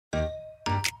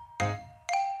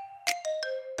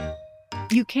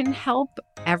You can help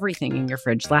everything in your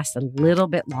fridge last a little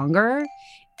bit longer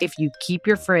if you keep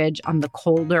your fridge on the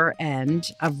colder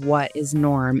end of what is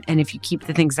norm, and if you keep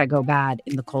the things that go bad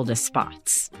in the coldest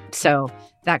spots. So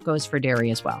that goes for dairy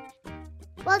as well.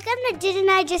 Welcome to Didn't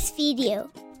I Just Feed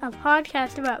You? A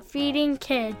podcast about feeding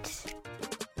kids.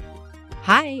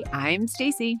 Hi, I'm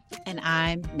Stacy. And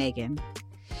I'm Megan.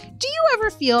 Do you ever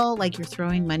feel like you're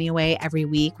throwing money away every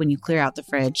week when you clear out the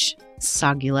fridge?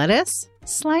 Soggy lettuce,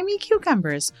 slimy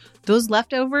cucumbers, those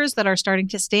leftovers that are starting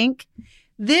to stink?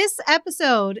 This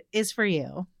episode is for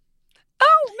you.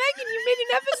 Oh, Megan, you made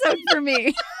an episode for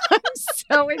me. I'm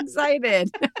so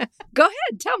excited. Go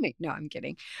ahead, tell me. No, I'm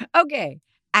kidding. Okay.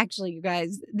 Actually, you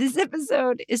guys, this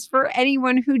episode is for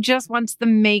anyone who just wants to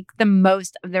make the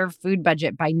most of their food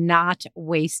budget by not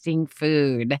wasting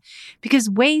food. Because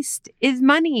waste is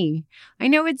money. I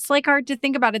know it's like hard to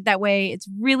think about it that way. It's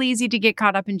really easy to get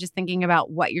caught up in just thinking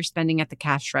about what you're spending at the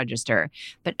cash register.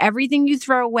 But everything you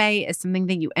throw away is something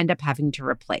that you end up having to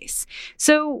replace.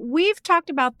 So we've talked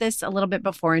about this a little bit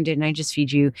before and Didn't I Just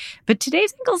Feed You? But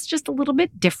today's angle is just a little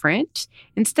bit different.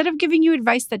 Instead of giving you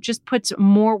advice that just puts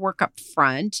more work up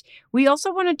front, we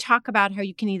also want to talk about how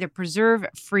you can either preserve,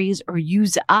 freeze, or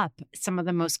use up some of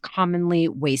the most commonly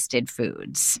wasted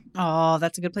foods. Oh,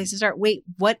 that's a good place to start. Wait,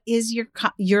 what is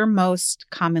your most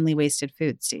commonly wasted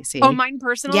food, Stacey? Oh, mine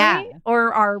personally? Yeah.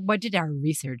 Or what did our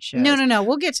research show? No.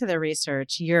 We'll get to the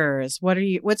research. Yours.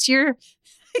 What's your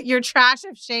trash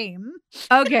of shame?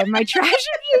 Okay, my trash of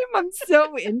shame. I'm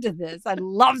so into this. I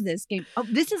love this game. Oh,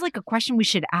 this is like a question we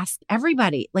should ask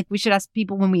everybody. Like we should ask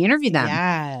people when we interview them.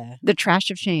 Yeah. The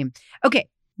trash of shame. Okay,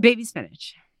 baby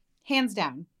spinach. Hands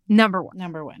down. Number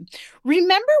one.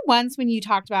 Remember once when you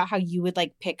talked about how you would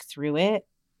like pick through it?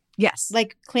 Yes.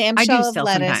 Like clamshell of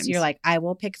lettuce, sometimes. You're like, I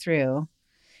will pick through.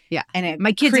 Yeah. And it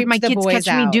my kids catch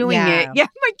me doing it. Yeah,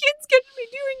 my kids catch me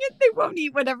doing it. They won't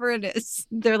eat whatever it is.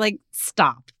 They're like,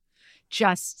 stop.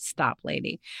 Just stop,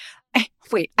 lady.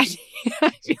 Wait, I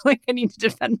feel like I need to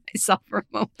defend myself for a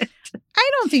moment. I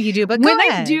don't think you do, but when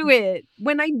ahead. I do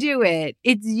it,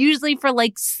 it's usually for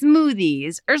like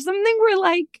smoothies or something where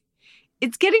like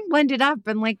it's getting blended up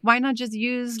and like, why not just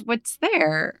use what's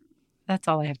there? That's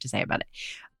all I have to say about it.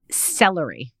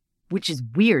 Celery, which is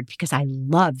weird because I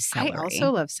love celery. I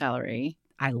also love celery.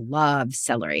 I love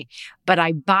celery, but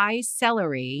I buy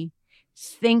celery.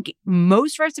 Think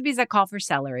most recipes that call for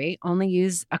celery only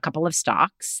use a couple of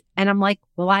stalks. And I'm like,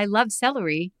 well, I love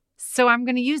celery, so I'm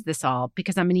going to use this all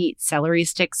because I'm going to eat celery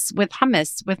sticks with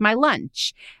hummus with my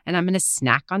lunch. And I'm going to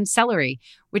snack on celery,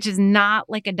 which is not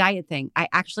like a diet thing. I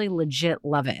actually legit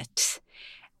love it.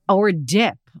 Or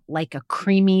dip, like a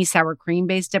creamy sour cream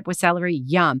based dip with celery.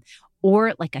 Yum.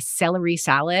 Or like a celery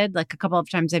salad. Like a couple of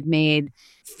times I've made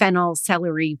fennel,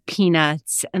 celery,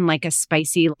 peanuts, and like a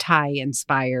spicy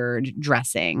Thai-inspired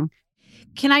dressing.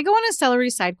 Can I go on a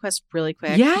celery side quest really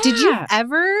quick? Yeah. Did you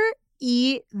ever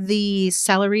eat the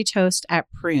celery toast at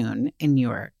Prune in New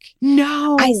York?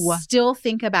 No. I still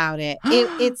think about it.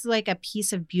 It's like a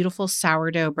piece of beautiful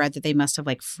sourdough bread that they must have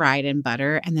like fried in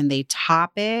butter. And then they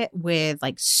top it with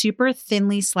like super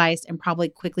thinly sliced and probably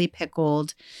quickly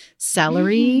pickled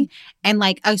celery. And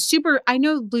like I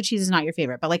know blue cheese is not your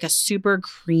favorite, but like a super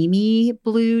creamy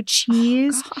blue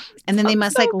cheese. Oh, God, and then they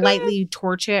must like good. lightly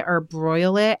torch it or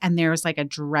broil it. And there's like a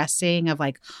dressing of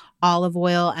like olive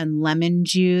oil and lemon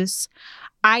juice.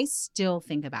 I still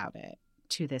think about it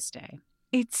to this day.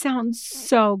 It sounds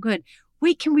so good.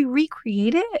 Wait, can we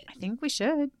recreate it? I think we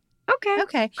should.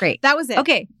 Okay. Great. That was it.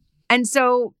 Okay. And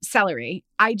so celery,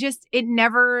 I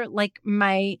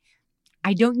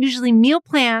don't usually meal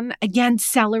plan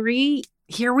against celery.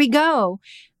 Here we go.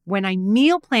 When I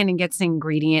meal plan and get an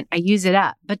ingredient, I use it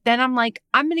up. But then I'm like,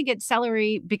 I'm going to get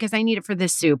celery because I need it for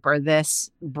this soup or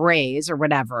this braise or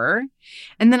whatever.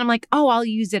 And then I'm like, oh, I'll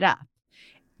use it up.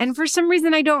 And for some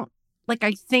reason, I don't. Like,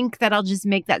 I think that I'll just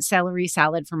make that celery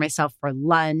salad for myself for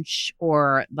lunch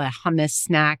or the hummus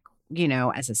snack,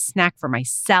 as a snack for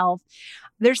myself.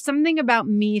 There's something about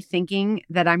me thinking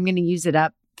that I'm going to use it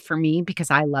up for me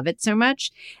because I love it so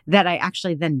much that I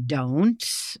actually then don't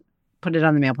put it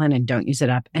on the meal plan and don't use it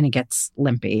up. And it gets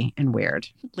limpy and weird.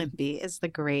 Limpy is such a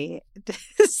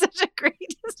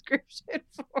great description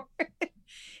for it.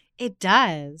 It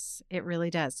does. It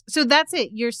really does. So that's it.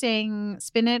 You're saying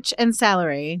spinach and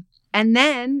celery. And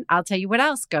then I'll tell you what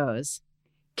else goes.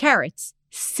 Carrots.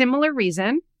 Similar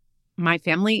reason. My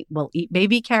family will eat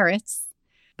baby carrots.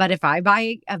 But if I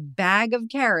buy a bag of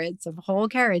carrots, of whole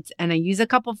carrots, and I use a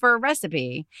couple for a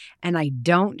recipe, and I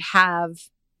don't have,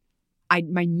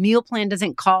 my meal plan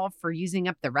doesn't call for using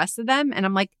up the rest of them. And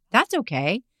I'm like, that's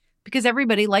okay, because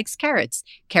everybody likes carrots.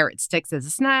 Carrot sticks as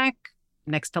a snack.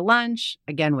 next to lunch,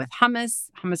 again with hummus.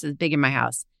 Hummus is big in my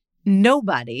house.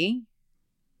 Nobody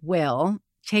will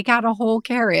take out a whole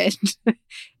carrot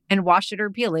and wash it or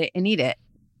peel it and eat it.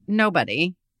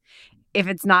 Nobody. If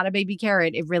it's not a baby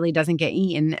carrot, it really doesn't get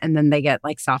eaten. And then they get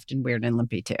like soft and weird and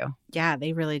lumpy too. Yeah,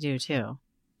 they really do too.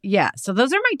 Yeah. So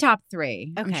those are my top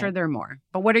three. I'm Okay. sure there are more.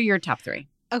 But what are your top three?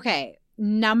 Okay.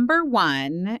 Number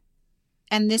one,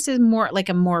 and this is more like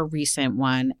a more recent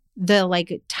one, the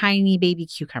like tiny baby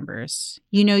cucumbers.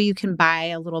 You know, you can buy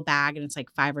a little bag and it's like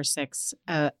 5 or 6.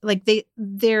 Like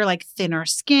they're like thinner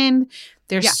skinned.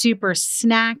 They're Yeah. super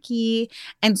snacky.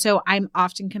 And so I'm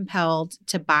often compelled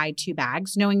to buy 2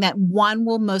 bags, knowing that one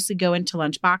will mostly go into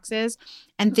lunch boxes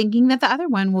and thinking that the other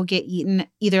one will get eaten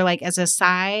either like as a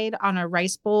side on a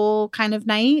rice bowl kind of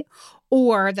night,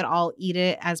 or that I'll eat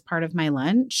it as part of my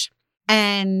lunch.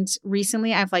 And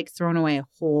recently I've like thrown away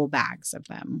whole bags of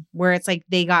them where it's like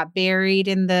they got buried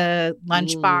in the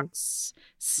lunchbox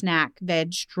snack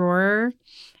veg drawer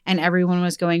and everyone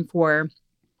was going for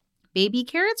baby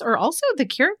carrots, or also the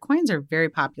carrot coins are very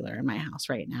popular in my house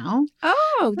right now.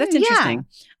 Oh, that's Yeah. interesting.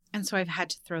 And so I've had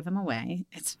to throw them away.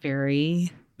 It's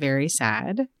very, very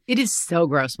sad. It is so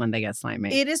gross when they get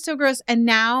slimy. It is so gross. And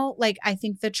now, like, I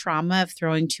think the trauma of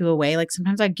throwing 2 away, like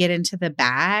sometimes I get into the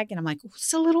bag and I'm like, oh,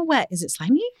 it's a little wet. Is it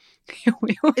slimy?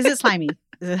 Is it slimy?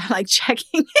 Is it like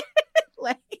checking it?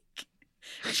 Like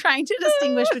trying to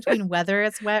distinguish between whether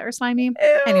it's wet or slimy.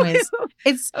 Anyways,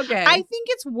 it's Okay. I think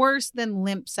it's worse than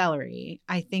limp celery.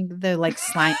 I think the like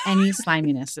slime any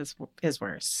sliminess is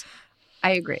worse.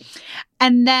 I agree.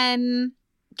 And then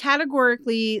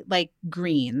categorically like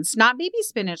greens, not baby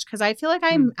spinach, because I feel like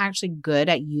I'm actually good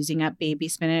at using up baby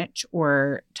spinach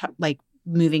or like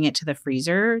moving it to the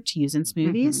freezer to use in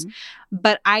smoothies.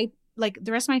 But I like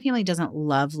the rest of my family doesn't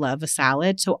love a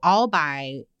salad. So I'll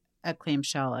buy a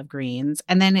clamshell of greens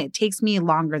and then it takes me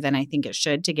longer than I think it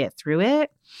should to get through it.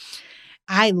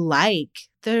 I like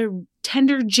the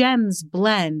Tender Gems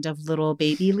blend of little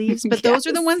baby leaves, but those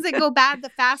are the Yes. ones that go bad the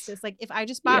fastest. Like if I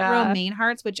just bought Yeah. romaine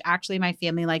hearts, which actually my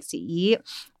family likes to eat,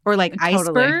 or like Totally.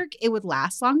 iceberg, it would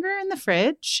last longer in the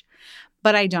fridge,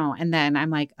 but I don't. And then I'm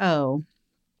like, oh,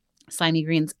 slimy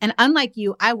greens. And unlike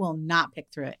you, I will not pick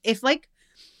through it. If like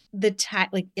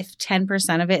if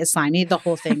 10% of it is slimy, the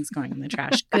whole thing's going in the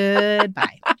trash.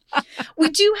 Goodbye. We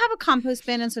do have a compost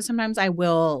bin, and so sometimes I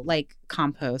will like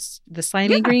compost the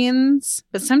slimy greens.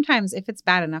 But sometimes if it's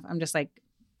bad enough, I'm just like,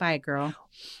 bye, girl.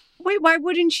 Wait, why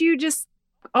wouldn't you just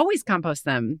always compost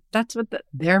them? That's what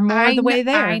they're more the way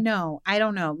there. I know. I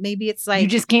don't know. Maybe it's like you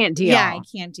just can't deal. Yeah, I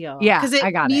can't deal. Yeah, because it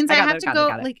I got it. means I I got have it, to got it, go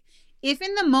got it. like. If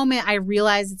in the moment I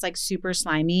realize it's like super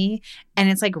slimy and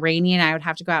it's like rainy and I would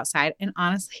have to go outside, and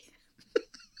honestly,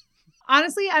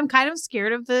 I'm kind of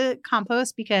scared of the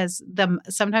compost because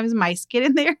sometimes mice get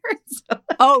in there. So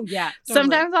Oh yeah. totally.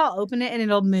 sometimes I'll open it and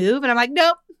it'll move, and I'm like,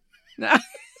 nope.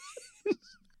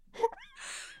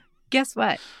 Guess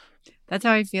what? That's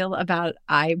how I feel about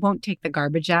I won't take the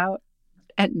garbage out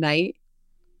at night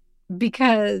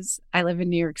because I live in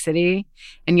New York City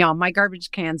and y'all, my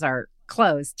garbage cans are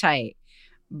closed tight,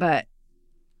 but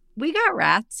we got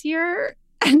rats here.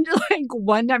 And like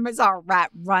one time I saw a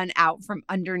rat run out from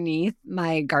underneath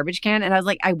my garbage can and I was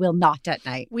like, I will not at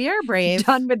night. We are brave,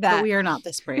 Done with that. but we are not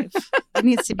this brave. It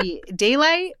needs to be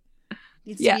daylight. It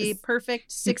needs to be Yes.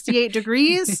 perfect 68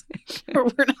 degrees, or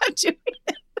we're not doing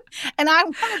it. And I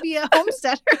want to be a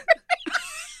homesteader.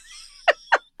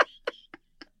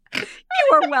 You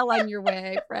are well on your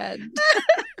way, friend.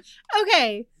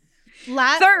 Okay.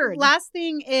 Third. Last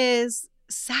thing is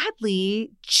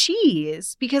sadly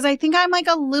cheese, because I think I'm like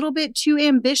a little bit too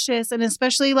ambitious, and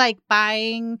especially like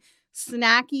buying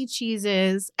snacky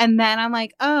cheeses. And then I'm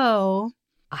like, oh,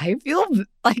 I feel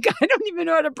like I don't even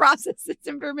know how to process this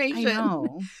information. I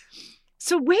know.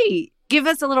 So wait, give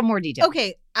us a little more detail.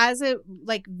 Okay. As a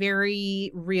like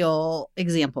very real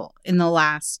example, in the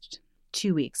last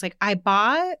 2 weeks, like I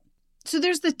bought, so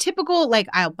there's the typical, like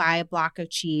I'll buy a block of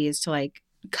cheese to like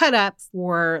cut up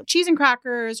for cheese and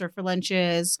crackers or for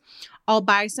lunches. I'll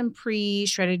buy some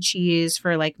pre-shredded cheese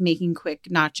for like making quick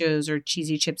nachos or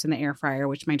cheesy chips in the air fryer,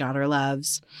 which my daughter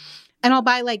loves. And I'll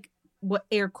buy like what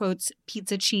air quotes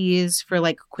pizza cheese for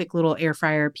like quick little air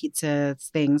fryer pizza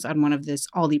things on one of this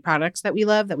Aldi products that we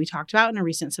love that we talked about in a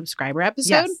recent subscriber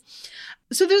episode. Yes.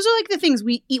 So those are like the things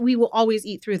we eat. We will always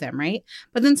eat through them, right?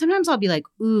 But then sometimes I'll be like,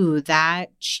 ooh,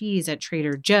 that cheese at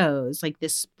Trader Joe's, like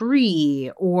this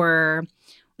brie, or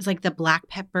it's like the black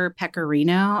pepper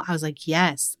pecorino. I was like,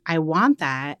 yes, I want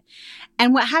that.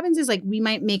 And what happens is like we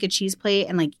might make a cheese plate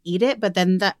and like eat it, but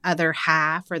then the other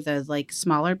half or the like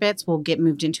smaller bits will get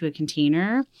moved into a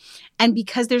container. And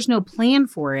because there's no plan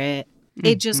for it,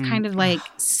 It just Mhm. kind of like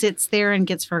sits there and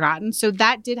gets forgotten. So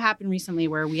that did happen recently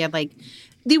where we had like,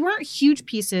 they weren't huge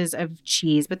pieces of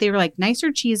cheese, but they were like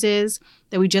nicer cheeses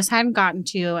that we just hadn't gotten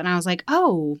to. And I was like,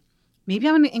 oh, maybe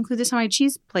I'm going to include this on my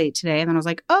cheese plate today. And then I was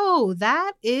like, oh,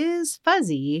 that is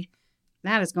fuzzy.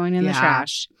 That is going in the Yeah.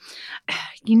 trash.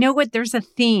 You know what? There's a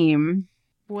theme.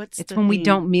 What's It's the when we theme?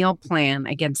 don't meal plan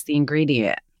against the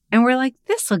ingredient. And we're like,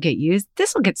 this will get used.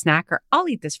 This will get snack, or I'll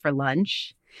eat this for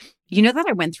lunch. You know that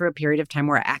I went through a period of time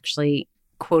where I actually,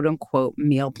 quote unquote,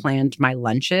 meal planned my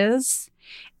lunches,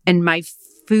 and my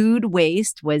food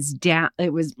waste was down.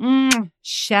 It was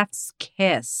chef's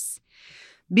kiss,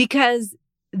 because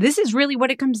this is really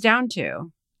what it comes down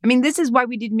to. I mean, this is why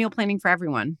we did meal planning for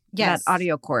everyone. Yes. That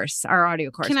audio course, our audio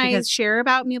course. Can I because share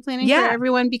about meal planning Yeah. for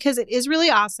everyone? Because it is really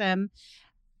awesome,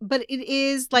 but it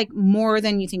is like more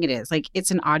than you think it is. Like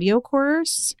it's an audio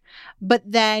course, but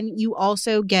then you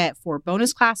also get 4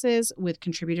 bonus classes with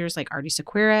contributors like Artie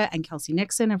Sequeira and Kelsey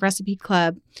Nixon of Recipe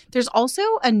Club. There's also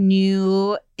a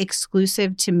new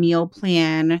exclusive to meal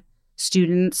plan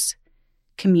students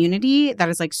community that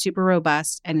is like super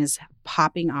robust and is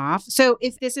popping off. So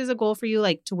if this is a goal for you,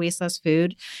 like to waste less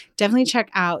food, definitely check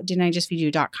out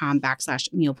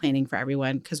didn'tijustfeedyou.com/meal planning for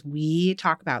everyone, because we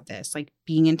talk about this, like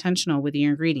being intentional with your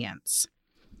ingredients.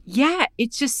 Yeah,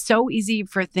 it's just so easy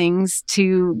for things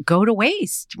to go to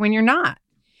waste when you're not.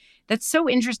 That's so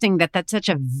interesting that that's such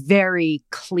a very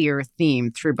clear theme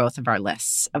through both of our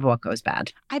lists of what goes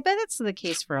bad. I bet it's the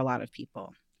case for a lot of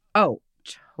people. Oh,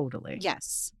 totally.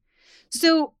 Yes.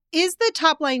 So is the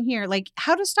top line here like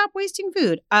how to stop wasting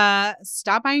food?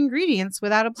 Stop buying ingredients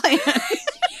without a plan.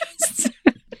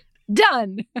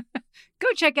 Done. Go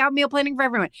check out meal planning for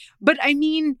everyone. But I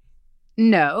mean,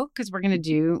 no, because we're going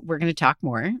to talk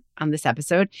more on this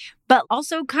episode, but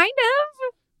also kind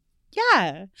of.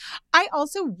 Yeah. I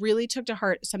also really took to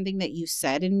heart something that you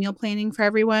said in meal planning for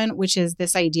everyone, which is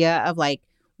this idea of like,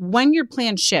 when your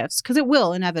plan shifts, because it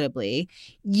will inevitably,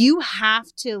 you have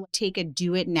to take a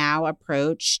do it now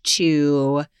approach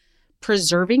to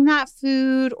preserving that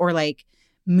food or like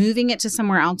moving it to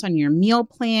somewhere else on your meal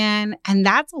plan. And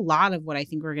that's a lot of what I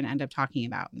think we're going to end up talking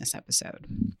about in this episode.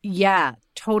 Yeah,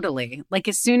 totally. Like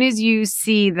as soon as you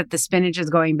see that the spinach is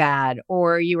going bad,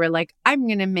 or you were like, I'm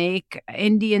going to make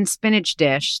Indian spinach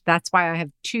dish. That's why I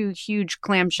have 2 huge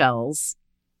clamshells.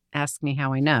 Ask me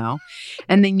how I know.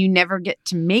 And then you never get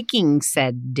to making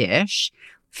said dish.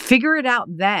 Figure it out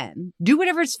then. Do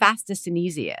whatever's fastest and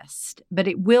easiest, but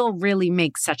it will really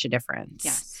make such a difference.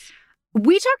 Yes.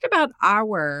 We talked about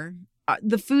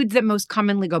the foods that most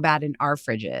commonly go bad in our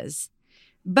fridges,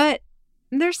 but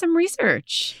there's some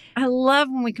research. I love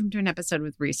when we come to an episode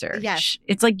with research. Yes.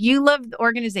 It's like you love the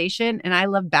organization and I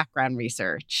love background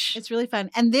research. It's really fun.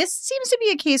 And this seems to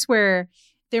be a case where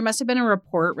there must have been a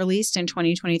report released in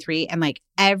 2023 and like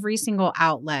every single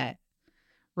outlet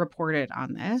reported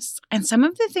on this. And some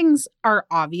of the things are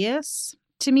obvious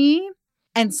to me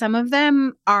and some of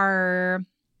them are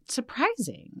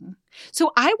surprising.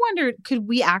 So I wondered, could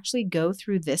we actually go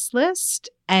through this list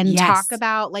and Yes. talk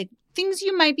about like things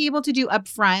you might be able to do up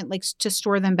front, like to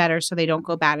store them better so they don't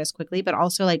go bad as quickly, but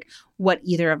also like what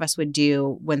either of us would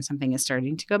do when something is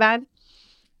starting to go bad?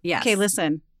 Yes. Okay,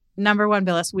 listen. Number 1,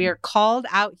 Billis, we are called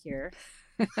out here.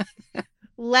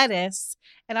 Lettuce.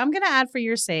 And I'm going to add for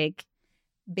your sake,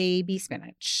 baby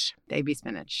spinach. Baby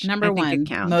spinach. Number I think 1, it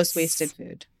counts. most wasted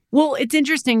food. Well, it's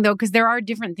interesting though, because there are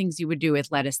different things you would do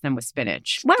with lettuce than with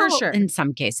spinach. Well, For sure. in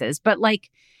some cases. But like,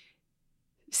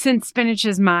 since spinach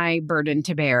is my burden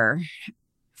to bear,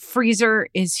 freezer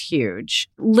is huge.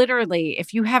 Literally,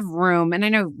 if you have room, and I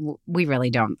know we really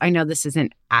don't. I know this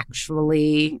isn't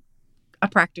actually a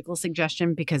practical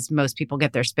suggestion because most people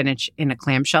get their spinach in a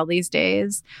clamshell these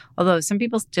days, although some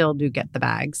people still do get the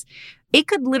bags. It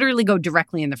could literally go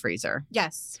directly in the freezer,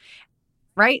 Yes.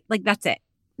 right? Like that's it.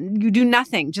 You do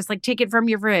nothing. Just like take it from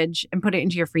your fridge and put it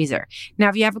into your freezer. Now,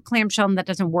 if you have a clamshell and that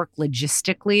doesn't work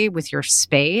logistically with your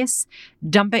space,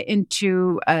 dump it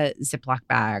into a Ziploc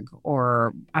bag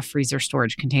or a freezer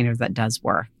storage container that does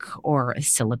work, or a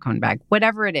silicone bag,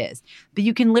 whatever it is. But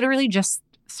you can literally just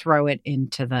throw it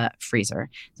into the freezer.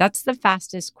 That's the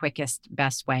fastest, quickest,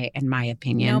 best way, in my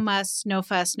opinion. No muss, no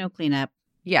fuss, no cleanup.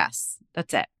 Yes,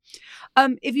 that's it.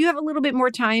 If you have a little bit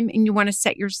more time and you want to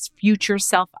set your future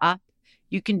self up,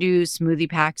 you can do smoothie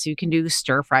packs, you can do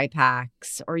stir fry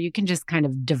packs, or you can just kind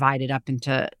of divide it up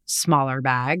into smaller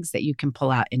bags that you can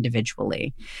pull out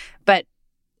individually. But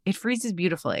it freezes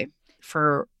beautifully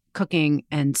for cooking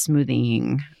and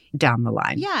smoothieing down the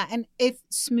line. Yeah. And if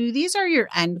smoothies are your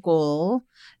end goal,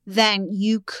 then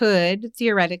you could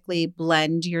theoretically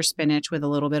blend your spinach with a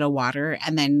little bit of water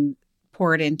and then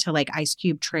pour it into like ice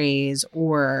cube trays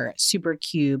or super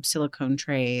cube silicone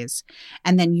trays.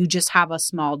 And then you just have a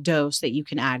small dose that you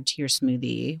can add to your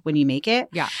smoothie when you make it.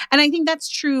 Yeah. And I think that's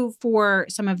true for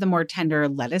some of the more tender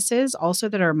lettuces also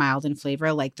that are mild in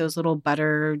flavor, like those little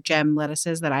butter gem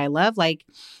lettuces that I love. Like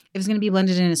if it's going to be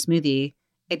blended in a smoothie,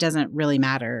 it doesn't really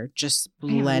matter. Just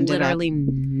blend it up. Literally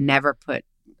never put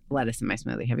lettuce in my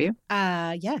smoothie. Have you?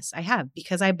 Yes, I have,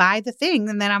 because I buy the thing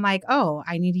and then I'm like, oh,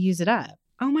 I need to use it up.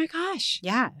 Oh my gosh.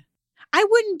 Yeah. I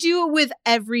wouldn't do it with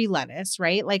every lettuce,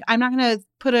 right? Like I'm not going to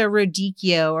put a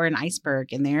radicchio or an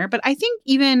iceberg in there. But I think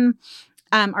even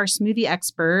our smoothie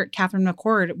expert, Catherine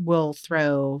McCord, will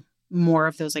throw more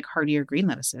of those like heartier green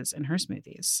lettuces in her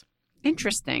smoothies.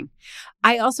 Interesting.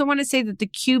 I also want to say that the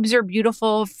cubes are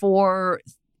beautiful for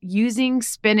using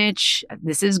spinach.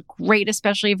 This is great,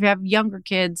 especially if you have younger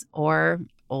kids or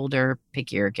older,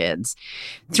 pickier kids.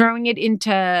 Throwing it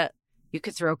into, you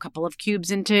could throw a couple of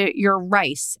cubes into your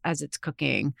rice as it's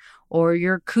cooking, or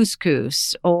your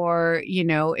couscous, or, you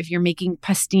know, if you're making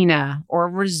pastina or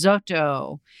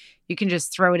risotto, you can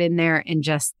just throw it in there and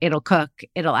just, it'll cook.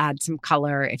 It'll add some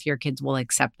color if your kids will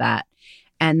accept that.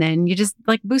 And then you just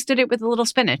like boosted it with a little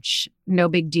spinach. No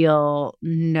big deal.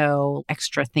 No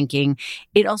extra thinking.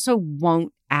 It also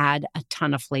won't add a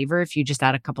ton of flavor if you just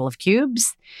add a couple of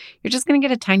cubes. You're just going to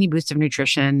get a tiny boost of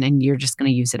nutrition and you're just going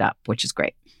to use it up, which is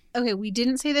great. Okay, we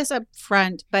didn't say this up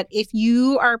front, but if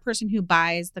you are a person who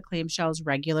buys the clamshells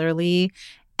regularly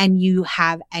and you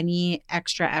have any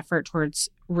extra effort towards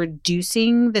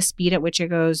reducing the speed at which it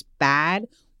goes bad,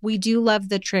 we do love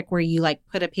the trick where you like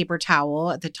put a paper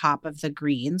towel at the top of the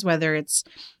greens, whether it's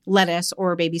lettuce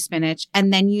or baby spinach,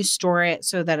 and then you store it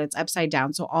so that it's upside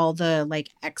down. So all the like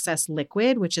excess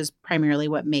liquid, which is primarily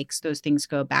what makes those things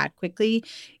go bad quickly,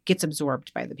 gets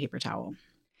absorbed by the paper towel.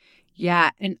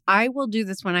 Yeah. And I will do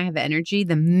this when I have energy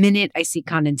the minute I see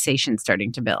condensation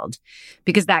starting to build,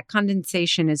 because that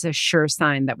condensation is a sure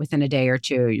sign that within a day or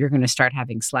two, you're going to start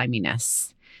having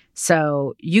sliminess.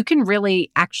 So you can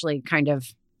really actually kind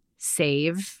of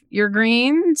save your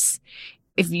greens.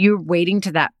 If you're waiting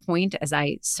to that point, as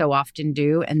I so often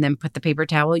do, and then put the paper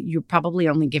towel, you're probably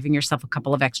only giving yourself a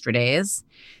couple of extra days.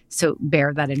 So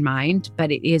bear that in mind.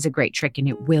 But it is a great trick and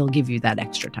it will give you that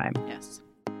extra time. Yes.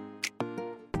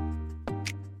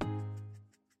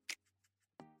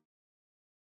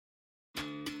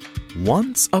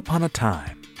 Once upon a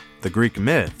time, the Greek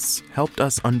myths helped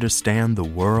us understand the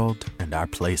world and our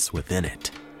place within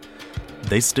it.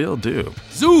 They still do.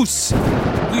 Zeus,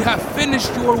 we have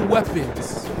finished your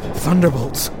weapons.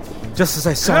 Thunderbolts, just as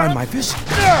I saw in my vision.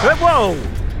 Whoa!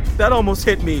 That almost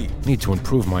hit me. Need to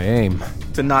improve my aim.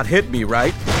 To not hit me,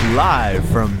 right? Live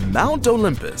from Mount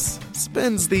Olympus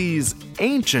spins these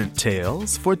ancient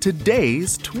tales for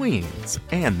today's tweens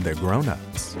and their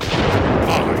grown-ups.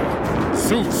 I,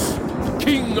 Zeus,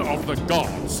 King of the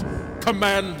Gods,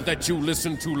 command that you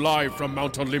listen to Live from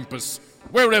Mount Olympus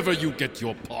wherever you get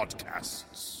your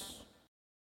podcasts.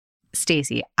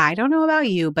 Stacey, I don't know about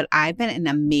you, but I've been in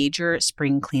a major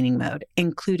spring cleaning mode,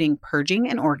 including purging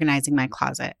and organizing my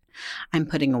closet. I'm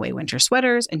putting away winter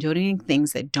sweaters and donating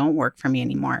things that don't work for me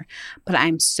anymore. But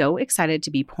I'm so excited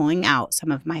to be pulling out some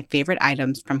of my favorite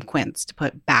items from Quince to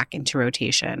put back into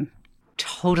rotation.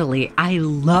 Totally. I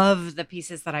love the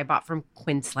pieces that I bought from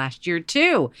Quince last year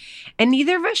too. And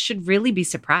neither of us should really be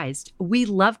surprised. We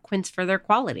love Quince for their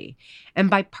quality.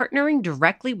 And by partnering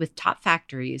directly with top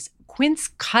factories, Quince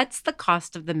cuts the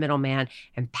cost of the middleman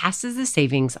and passes the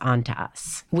savings on to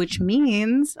us. Which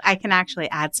means I can actually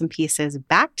add some pieces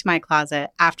back to my closet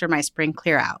after my spring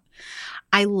clear out.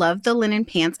 I love the linen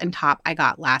pants and top I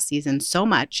got last season so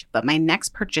much, but my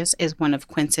next purchase is one of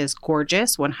Quince's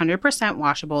gorgeous 100%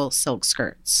 washable silk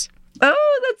skirts.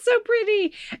 Oh, that's so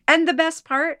pretty. And the best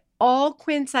part, all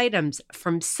Quince items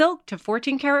from silk to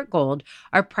 14 karat gold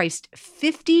are priced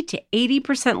 50 to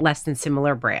 80% less than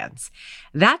similar brands.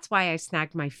 That's why I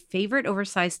snagged my favorite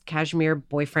oversized cashmere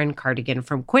boyfriend cardigan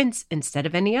from Quince instead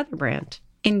of any other brand.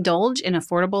 Indulge in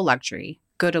affordable luxury.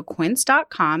 Go to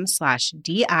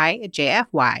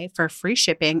quince.com/DIJFY for free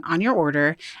shipping on your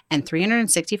order and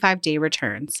 365-day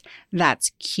returns.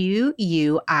 That's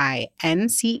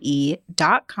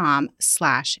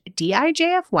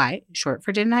QUINCE.com/DIJFY, short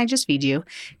for Didn't I Just Feed You,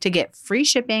 to get free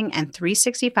shipping and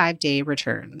 365-day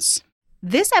returns.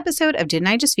 This episode of Didn't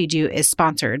I Just Feed You is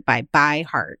sponsored by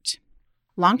ByHeart.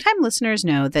 Longtime listeners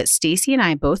know that Stacey and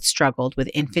I both struggled with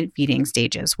infant feeding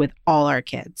stages with all our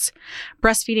kids.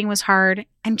 Breastfeeding was hard,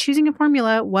 and choosing a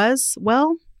formula was,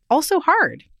 well, also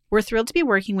hard. We're thrilled to be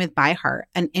working with ByHeart,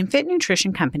 an infant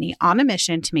nutrition company on a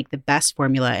mission to make the best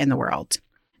formula in the world.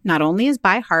 Not only is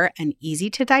By Heart an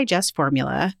easy-to-digest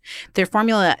formula, their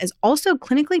formula is also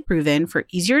clinically proven for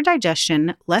easier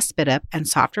digestion, less spit-up, and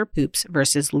softer poops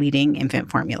versus leading infant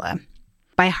formula.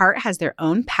 By Heart has their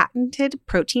own patented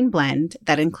protein blend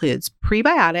that includes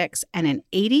prebiotics and an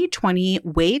 80-20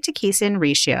 whey to casein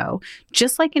ratio,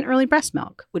 just like in early breast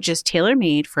milk, which is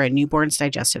tailor-made for a newborn's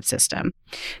digestive system.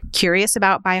 Curious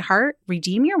about By Heart?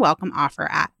 Redeem your welcome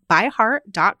offer at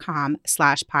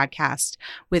byheart.com/podcast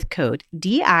with code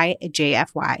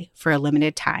DIJFY for a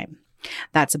limited time.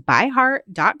 That's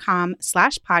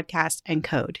byheart.com/podcast and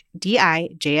code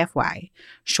DIJFY,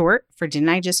 short for Didn't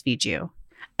I Just Feed You?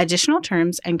 Additional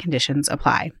terms and conditions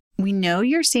apply. We know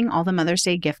you're seeing all the Mother's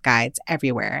Day gift guides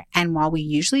everywhere, and while we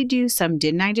usually do some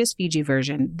Didn't I Just Feed You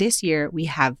version, this year we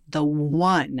have the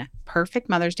one perfect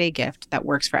Mother's Day gift that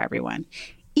works for everyone,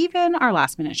 even our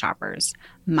last-minute shoppers.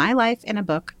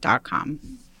 MyLifeInABook.com.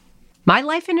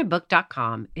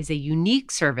 MyLifeInABook.com is a unique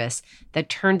service that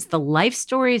turns the life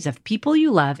stories of people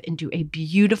you love into a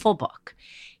beautiful book.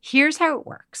 Here's how it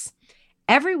works.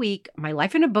 Every week,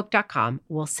 MyLifeInABook.com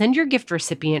will send your gift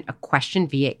recipient a question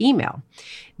via email.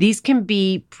 These can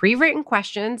be pre-written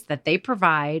questions that they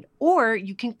provide, or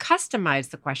you can customize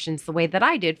the questions the way that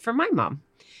I did for my mom.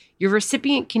 Your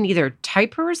recipient can either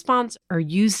type her response or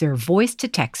use their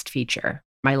voice-to-text feature.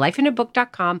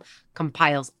 MyLifeInABook.com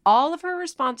compiles all of her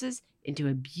responses into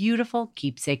a beautiful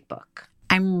keepsake book.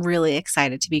 I'm really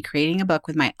excited to be creating a book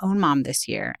with my own mom this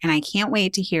year, and I can't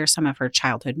wait to hear some of her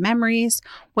childhood memories,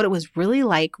 what it was really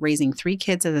like raising 3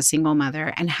 kids as a single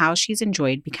mother, and how she's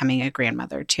enjoyed becoming a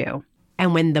grandmother too.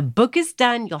 And when the book is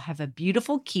done, you'll have a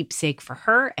beautiful keepsake for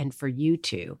her and for you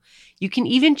too. You can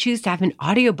even choose to have an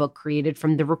audiobook created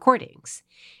from the recordings.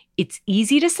 It's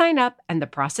easy to sign up, and the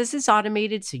process is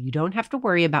automated, so you don't have to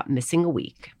worry about missing a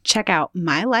week. Check out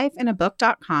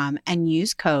MyLifeInABook.com and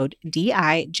use code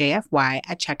DIJFY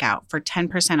at checkout for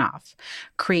 10% off.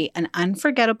 Create an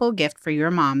unforgettable gift for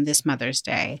your mom this Mother's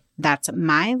Day. That's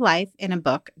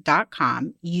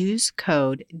MyLifeInABook.com. Use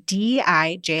code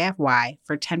DIJFY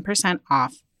for 10%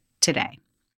 off today.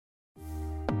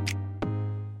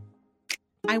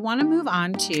 I want to move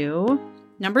on to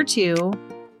number 2,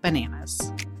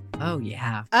 bananas. Oh,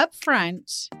 yeah. Up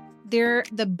front, they're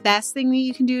the best thing that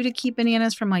you can do to keep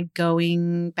bananas from like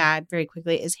going bad very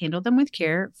quickly is handle them with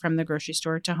care from the grocery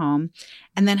store to home,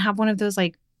 and then have one of those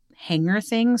like hanger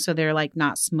things so they're like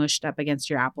not smushed up against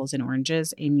your apples and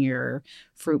oranges in your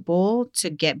fruit bowl to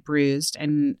get bruised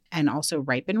and also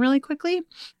ripen really quickly.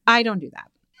 I don't do that.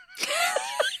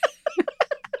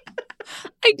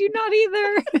 I do not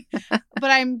either.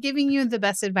 But I'm giving you the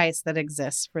best advice that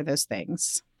exists for those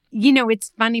things. You know,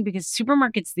 it's funny because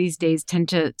supermarkets these days tend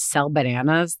to sell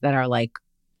bananas that are like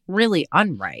really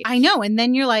unripe. I know. And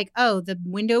then you're like, oh, the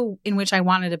window in which I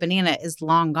wanted a banana is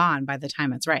long gone by the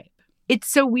time it's ripe. It's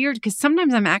so weird because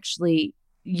sometimes I'm actually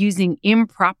using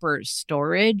improper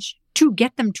storage to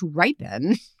get them to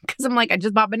ripen because I'm like, I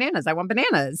just bought bananas. I want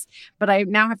bananas. But I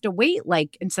now have to wait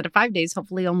like instead of 5 days,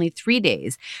 hopefully only 3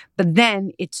 days. But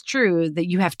then it's true that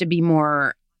you have to be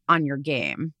more on your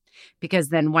game. Because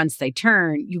then once they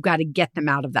turn, you got to get them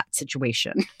out of that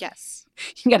situation. Yes.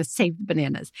 You got to save the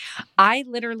bananas. I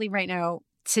literally right now,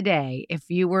 today, if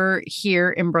you were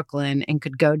here in Brooklyn and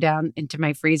could go down into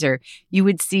my freezer, you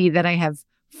would see that I have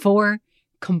 4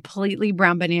 completely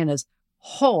brown bananas,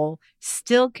 whole,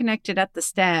 still connected at the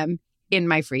stem in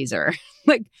my freezer.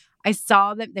 Like I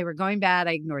saw that they were going bad.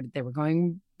 I ignored it. They were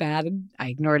going bad. I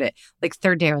ignored it. Like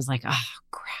 3rd day, I was like, oh,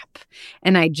 crap.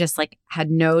 And I just like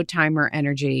had no time or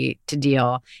energy to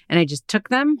deal. And I just took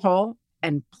them whole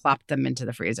and plopped them into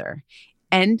the freezer.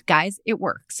 And guys, it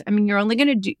works. I mean, you're only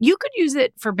going to you could use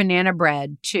it for banana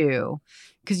bread too,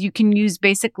 because you can use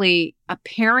basically a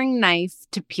paring knife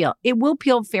to peel. It will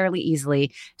peel fairly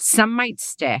easily. Some might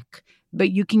stick, but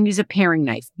you can use a paring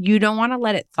knife. You don't want to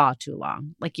let it thaw too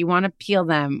long. Like you want to peel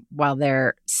them while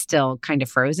they're still kind of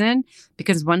frozen,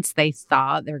 because once they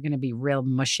thaw, they're going to be real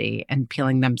mushy and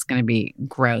peeling them is going to be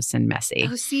gross and messy.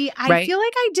 Oh, see, I feel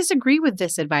like I disagree with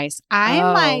this advice.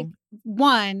 I'm like,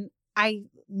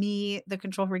 the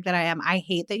control freak that I am, I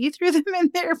hate that you threw them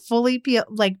in there fully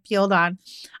peeled on.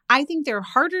 I think they're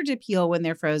harder to peel when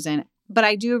they're frozen, but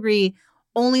I do agree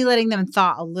only letting them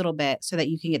thaw a little bit so that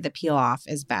you can get the peel off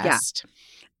is best. Yeah.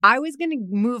 I was going to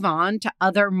move on to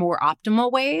other more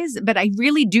optimal ways, but I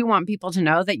really do want people to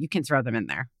know that you can throw them in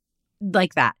there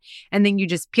like that. And then you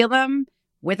just peel them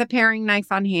with a paring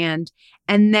knife on hand.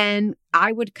 And then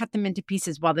I would cut them into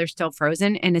pieces while they're still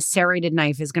frozen. And a serrated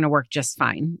knife is going to work just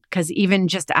fine. Because even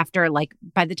just after, like,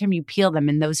 by the time you peel them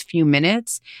in those few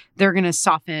minutes, they're going to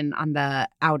soften on the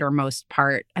outermost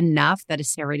part enough that a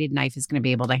serrated knife is going to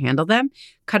be able to handle them.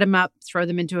 Cut them up, throw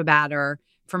them into a batter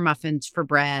for muffins, for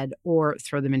bread, or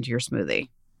throw them into your smoothie.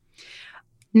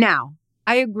 Now,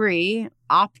 I agree,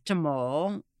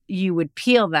 optimal, you would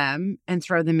peel them and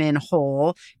throw them in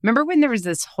whole. Remember when there was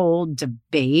this whole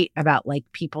debate about like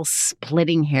people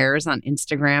splitting hairs on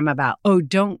Instagram about, oh,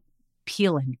 don't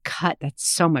peel and cut. That's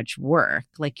so much work.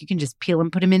 Like you can just peel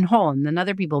and put them in whole. And then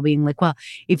other people being like, well,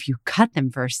 if you cut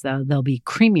them first, though, they'll be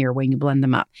creamier when you blend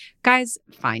them up. Guys,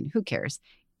 fine. Who cares?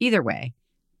 Either way,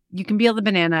 you can peel the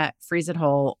banana, freeze it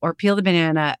whole, or peel the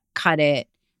banana, cut it,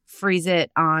 freeze it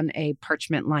on a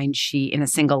parchment lined sheet in a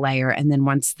single layer. And then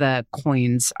once the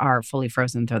coins are fully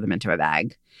frozen, throw them into a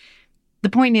bag. The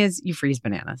point is you freeze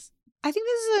bananas. I think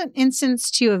this is an instance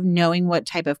too of knowing what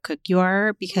type of cook you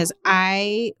are, because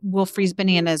I will freeze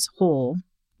bananas whole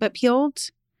but peeled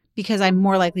because I'm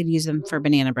more likely to use them for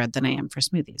banana bread than I am for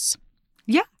smoothies.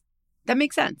 Yeah, that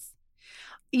makes sense.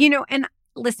 You know, and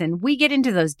listen, we get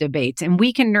into those debates and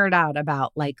we can nerd out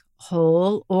about like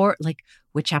whole or like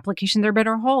which applications are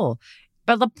better whole.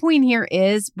 But the point here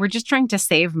is we're just trying to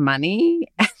save money.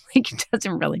 Like it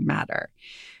doesn't really matter.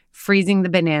 Freezing the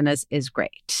bananas is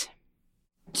great.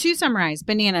 To summarize,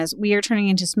 bananas, we are turning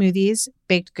into smoothies,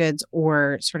 baked goods,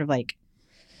 or sort of like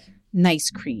nice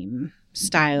cream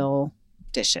style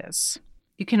dishes.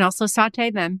 You can also saute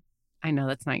them. I know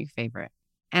that's not your favorite,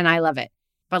 and I love it.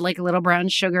 But like a little brown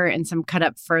sugar and some cut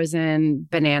up frozen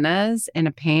bananas in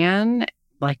a pan,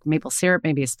 like maple syrup,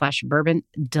 maybe a splash of bourbon,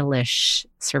 delish.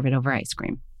 Serve it over ice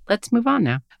cream. Let's move on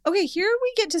now. Okay, here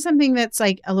we get to something that's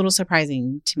like a little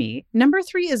surprising to me. Number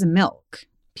 3 is milk.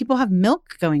 People have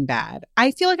milk going bad.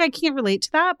 I feel like I can't relate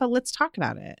to that, but let's talk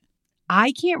about it.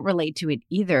 I can't relate to it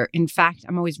either. In fact,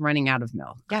 I'm always running out of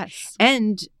milk. Yes.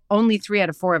 And only 3 out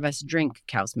of 4 of us drink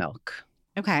cow's milk.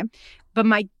 Okay. But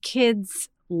my kids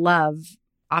love,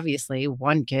 obviously,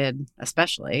 one kid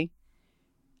especially,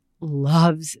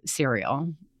 loves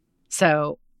cereal.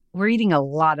 So we're eating a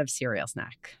lot of cereal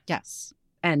snack. Yes.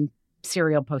 And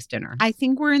cereal post-dinner. I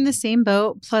think we're in the same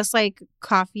boat, plus like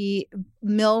coffee,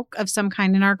 milk of some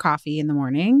kind in our coffee in the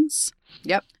mornings.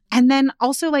 Yep. And then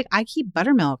also like I keep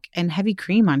buttermilk and heavy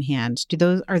cream on hand.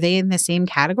 Are they in the same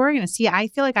category? And see, I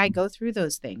feel like I go through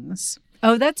those things.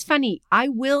 Oh, that's funny. I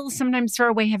will sometimes throw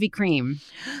away heavy cream.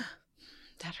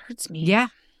 That hurts me. Yeah.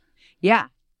 Yeah.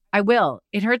 I will.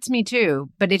 It hurts me too,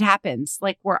 but it happens.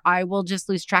 Like where I will just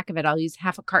lose track of it. I'll use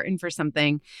half a carton for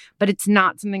something, but it's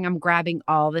not something I'm grabbing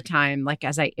all the time. Like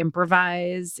as I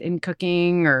improvise in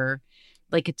cooking, or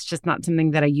like it's just not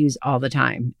something that I use all the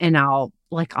time. And I'll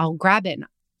grab it.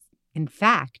 In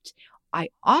fact, I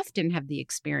often have the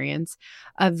experience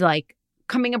of like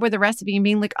coming up with a recipe and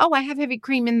being like, oh, I have heavy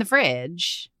cream in the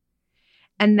fridge.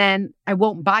 And then I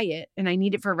won't buy it and I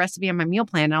need it for a recipe on my meal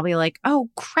plan. And I'll be like, oh,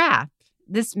 crap.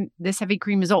 This heavy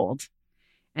cream is old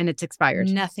and it's expired.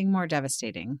 Nothing more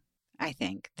devastating, I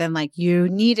think, than like you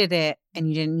needed it and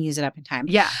you didn't use it up in time.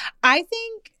 Yeah. I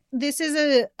think this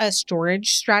is a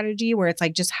storage strategy where it's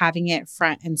like just having it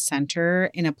front and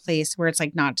center in a place where it's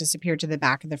like not disappeared to the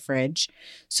back of the fridge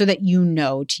so that you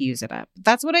know to use it up.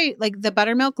 That's what I like. The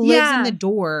buttermilk lives in the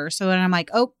door. So then I'm like,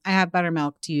 oh, I have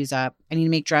buttermilk to use up. I need to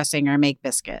make dressing or make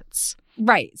biscuits.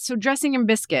 Right. So dressing and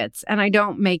biscuits. And I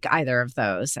don't make either of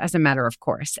those as a matter of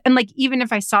course. And like, even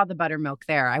if I saw the buttermilk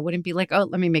there, I wouldn't be like, oh,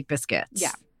 let me make biscuits.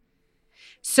 Yeah.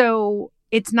 So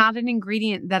it's not an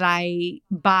ingredient that I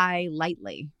buy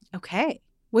lightly. Okay.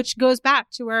 Which goes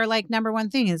back to our like number one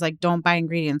thing is like, don't buy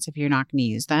ingredients if you're not going to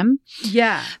use them.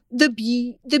 Yeah. The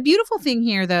beautiful thing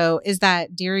here though, is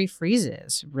that dairy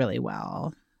freezes really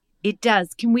well. It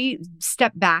does. Can we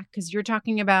step back? Because you're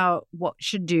talking about what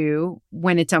should do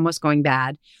when it's almost going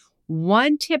bad.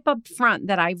 One tip up front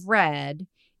that I've read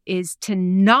is to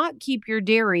not keep your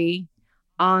dairy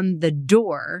on the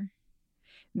door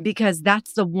because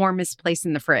that's the warmest place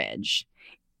in the fridge.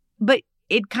 But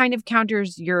it kind of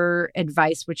counters your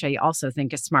advice, which I also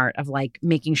think is smart, of like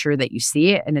making sure that you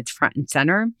see it and it's front and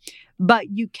center. But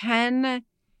you can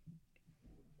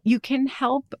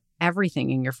help everything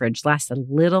in your fridge last a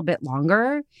little bit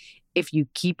longer if you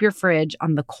keep your fridge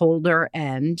on the colder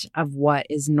end of what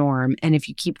is norm and if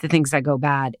you keep the things that go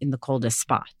bad in the coldest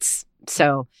spots.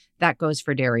 So that goes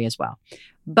for dairy as well.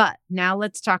 But now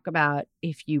let's talk about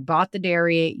if you bought the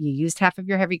dairy, you used half of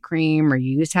your heavy cream or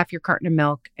you used half your carton of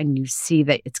milk and you see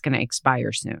that it's going to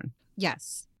expire soon.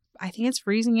 Yes. I think it's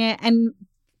freezing it and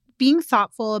being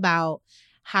thoughtful about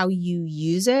how you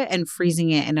use it and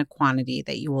freezing it in a quantity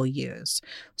that you will use.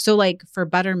 So like for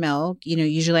buttermilk,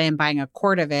 usually I'm buying a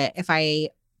quart of it. If I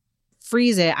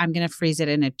freeze it, I'm going to freeze it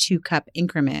in a 2-cup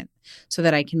increment so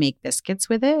that I can make biscuits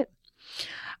with it.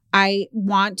 I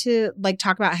want to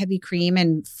talk about heavy cream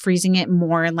and freezing it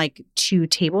more in 2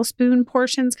 tablespoon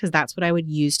portions, because that's what I would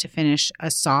use to finish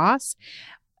a sauce.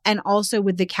 And also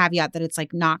with the caveat that it's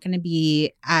not going to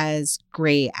be as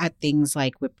great at things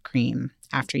like whipped cream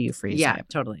after you freeze it. Yeah,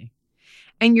 totally.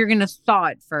 And you're going to thaw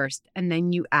it first and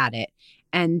then you add it.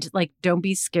 And don't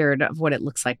be scared of what it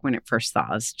looks like when it first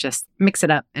thaws. Just mix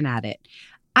it up and add it.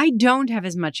 I don't have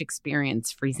as much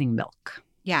experience freezing milk.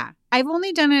 Yeah. I've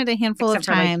only done it a handful Except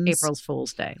of times. For April's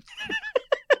Fool's Day.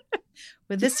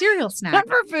 With the cereal snack. Not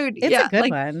for food. It's a good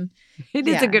one. It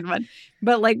is a good one.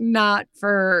 But not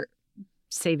for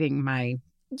saving my...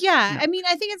 Yeah. I mean,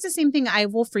 I think it's the same thing. I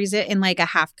will freeze it in a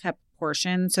 1/2 cup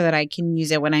portion so that I can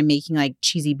use it when I'm making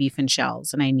cheesy beef and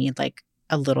shells and I need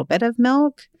a little bit of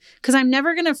milk, because I'm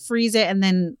never going to freeze it and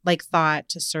then thaw it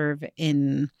to serve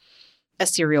in a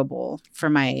cereal bowl for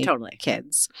my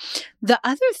kids. The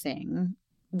other thing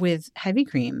with heavy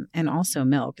cream and also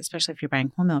milk, especially if you're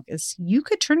buying whole milk, is you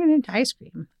could turn it into ice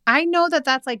cream. I know that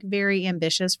that's very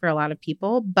ambitious for a lot of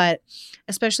people, but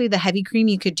especially the heavy cream,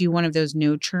 you could do one of those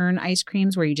no churn ice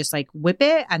creams where you just whip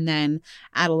it and then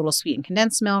add a little sweetened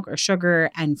condensed milk or sugar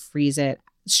and freeze it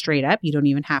straight up. You don't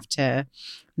even have to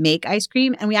make ice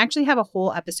cream. And we actually have a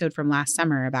whole episode from last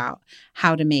summer about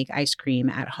how to make ice cream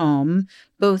at home,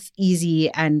 both easy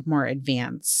and more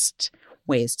advanced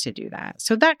ways to do that.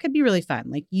 So that could be really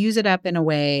fun. Use it up in a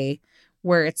way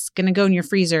where it's going to go in your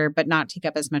freezer, but not take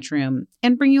up as much room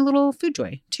and bring you a little food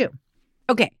joy too.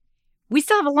 Okay. We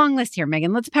still have a long list here,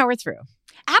 Megan. Let's power through.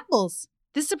 Apples.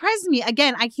 This surprises me.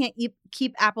 Again, I can't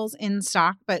keep apples in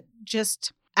stock, but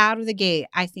just out of the gate,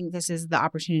 I think this is the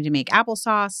opportunity to make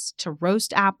applesauce, to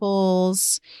roast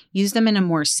apples, use them in a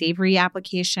more savory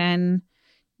application.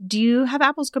 Do you have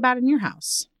apples go bad in your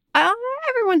house?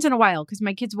 Every once in a while, because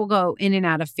my kids will go in and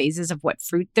out of phases of what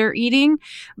fruit they're eating.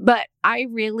 But I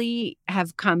really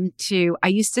have come to, I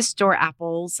used to store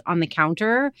apples on the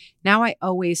counter. Now I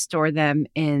always store them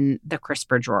in the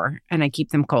crisper drawer and I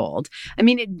keep them cold. I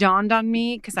mean, it dawned on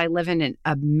me because I live in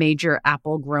a major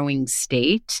apple growing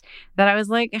state that I was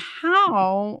like,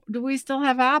 how do we still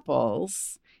have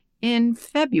apples in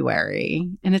February?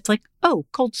 And it's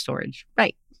cold storage.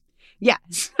 Right. Yeah.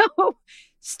 So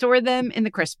store them in the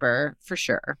crisper for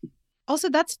sure. Also,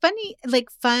 that's funny,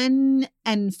 fun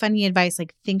and funny advice.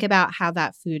 Think about how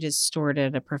that food is stored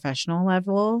at a professional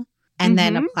level and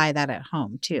then apply that at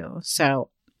home too.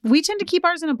 So we tend to keep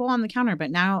ours in a bowl on the counter,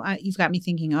 but now you've got me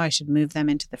thinking, I should move them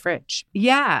into the fridge.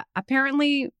 Yeah.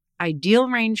 Apparently, ideal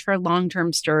range for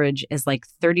long-term storage is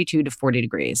 32 to 40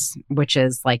 degrees, which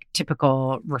is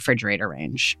typical refrigerator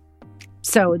range.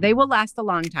 So they will last a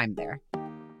long time there.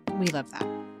 We love that.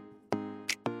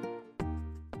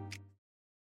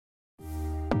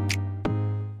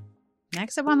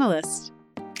 Next up on the list,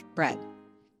 bread.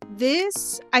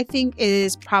 This, I think,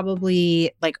 is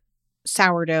probably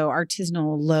sourdough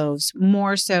artisanal loaves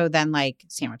more so than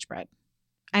sandwich bread.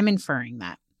 I'm inferring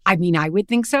that. I mean, I would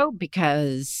think so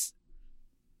because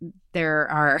there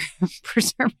are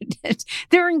preservatives.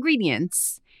 There are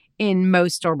ingredients in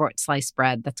most store-bought sliced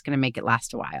bread that's going to make it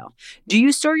last a while. Do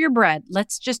you store your bread?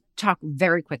 Let's just talk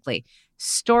very quickly.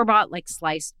 Store-bought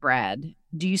sliced bread.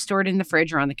 Do you store it in the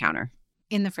fridge or on the counter?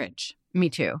 In the fridge. Me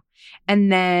too.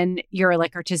 And then your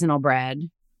artisanal bread,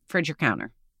 fridge or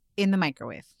counter? In the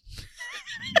microwave.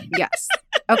 Yes.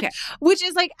 Okay. Which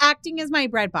is acting as my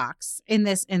bread box in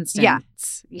this instance. Yeah.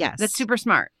 Yes. That's super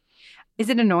smart. Is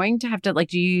it annoying to have to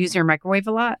do you use your microwave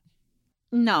a lot?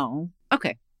 No.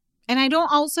 Okay. And I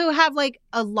don't also have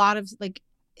a lot of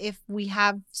if we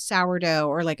have sourdough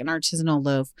or an artisanal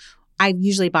loaf, I've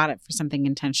usually bought it for something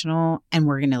intentional and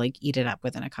we're going to eat it up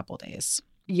within a couple days.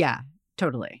 Yeah,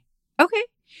 totally. Okay.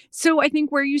 So I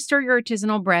think where you store your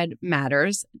artisanal bread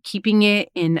matters. Keeping it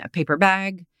in a paper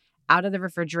bag, out of the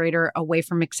refrigerator, away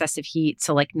from excessive heat.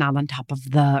 So not on top of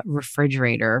the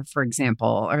refrigerator, for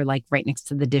example, or right next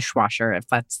to the dishwasher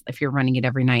if you're running it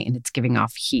every night and it's giving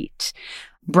off heat.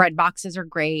 Bread boxes are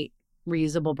great.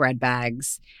 Reusable bread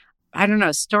bags. I don't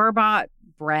know. Store-bought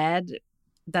bread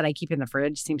that I keep in the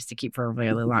fridge seems to keep for a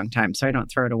really long time, so I don't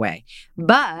throw it away.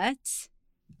 But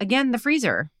again, the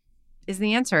freezer is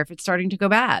the answer if it's starting to go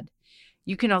bad.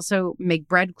 You can also make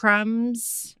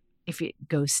breadcrumbs. If it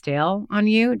goes stale on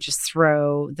you, just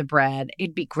throw the bread.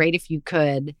 It'd be great if you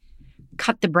could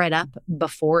cut the bread up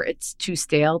before it's too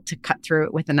stale to cut through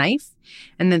it with a knife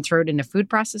and then throw it in a food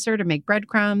processor to make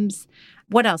breadcrumbs.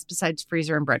 What else besides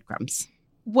freezer and breadcrumbs?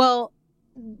 Well,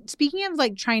 speaking of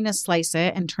like trying to slice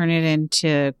it and turn it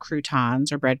into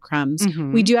croutons or breadcrumbs,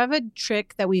 Mhm. we do have a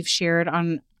trick that we've shared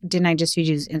on Didn't I Just Feed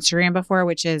You's Instagram before,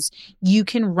 which is you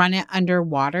can run it under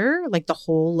water, like the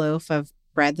whole loaf of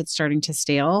bread that's starting to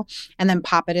stale, and then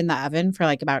pop it in the oven for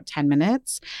like about 10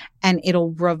 minutes and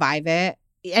it'll revive it.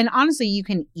 And honestly, you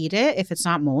can eat it if it's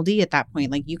not moldy at that point.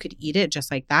 Like you could eat it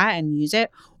just like that and use it.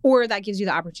 Or that gives you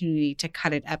the opportunity to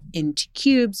cut it up into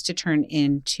cubes to turn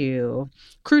into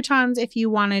croutons if you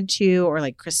wanted to, or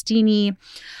like crostini.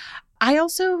 I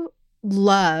also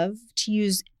love to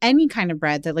use any kind of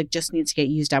bread that like just needs to get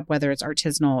used up, whether it's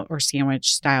artisanal or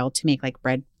sandwich style, to make like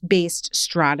bread-based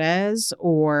stratas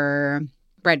or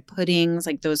bread puddings,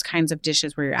 like those kinds of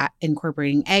dishes where you're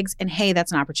incorporating eggs. And hey,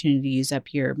 that's an opportunity to use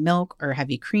up your milk or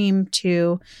heavy cream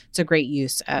too. It's a great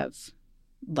use of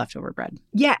leftover bread.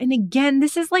 Yeah. And again,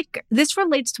 this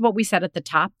relates to what we said at the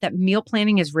top, that meal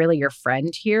planning is really your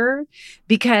friend here,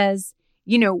 because,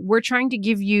 you know, we're trying to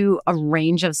give you a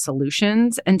range of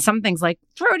solutions, and some things like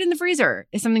throw it in the freezer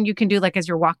is something you can do, like as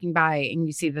you're walking by and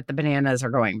you see that the bananas are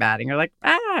going bad and you're like,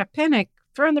 panic,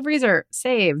 throw in the freezer,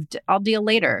 saved, I'll deal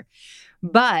later.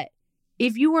 But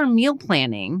if you are meal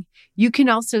planning, you can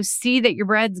also see that your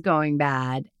bread's going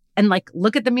bad and like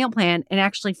look at the meal plan and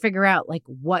actually figure out like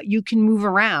what you can move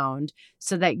around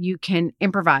so that you can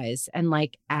improvise and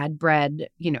like add bread,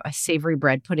 you know, a savory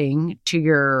bread pudding to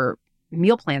your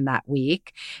meal plan that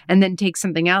week, and then take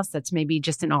something else that's maybe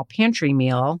just an all pantry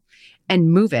meal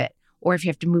and move it. Or if you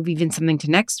have to move even something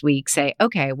to next week, say,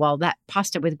 okay, well, that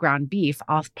pasta with ground beef,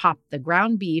 I'll pop the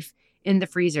ground beef in the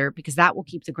freezer because that will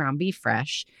keep the ground beef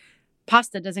fresh.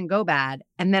 Pasta doesn't go bad.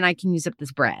 And then I can use up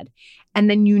this bread. And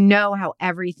then you know how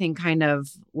everything kind of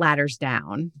ladders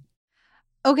down.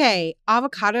 Okay,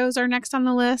 avocados are next on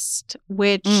the list,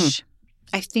 which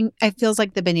I think it feels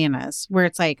like the bananas, where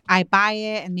it's like I buy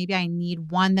it and maybe I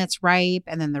need one that's ripe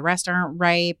and then the rest aren't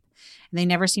ripe. And they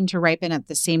never seem to ripen at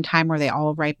the same time, or they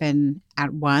all ripen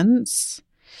at once.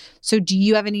 So do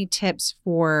you have any tips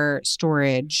for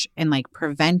storage and like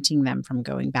preventing them from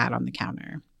going bad on the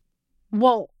counter?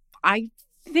 Well, I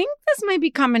think this might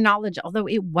be common knowledge, although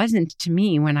it wasn't to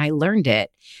me when I learned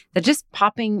it, that just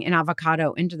popping an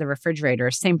avocado into the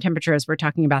refrigerator, same temperature as we're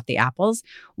talking about the apples,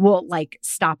 will like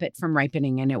stop it from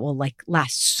ripening and it will like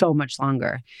last so much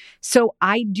longer. So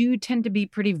I do tend to be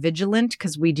pretty vigilant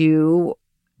because we do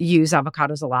use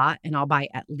avocados a lot, and I'll buy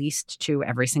at least 2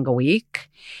 every single week.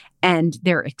 And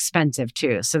they're expensive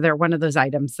too. So they're one of those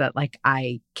items that like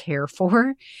I care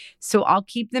for. So I'll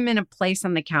keep them in a place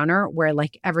on the counter where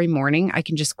like every morning I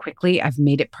can just quickly, I've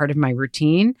made it part of my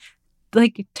routine,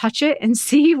 like touch it and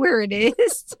see where it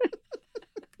is.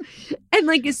 And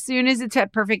like as soon as it's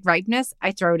at perfect ripeness,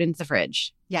 I throw it into the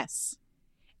fridge. Yes.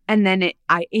 And then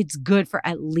it's good for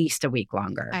at least a week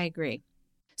longer. I agree.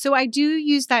 So I do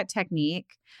use that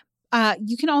technique.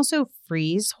 You can also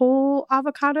freeze whole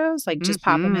avocados, like just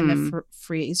pop them in the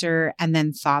freezer and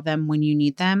then thaw them when you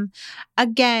need them.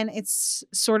 Again, it's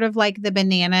sort of like the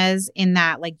bananas in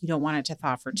that like you don't want it to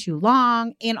thaw for too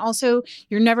long. And also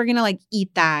you're never going to like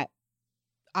eat that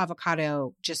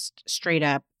avocado just straight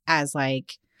up as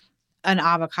like an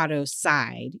avocado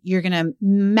side. You're going to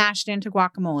mash it into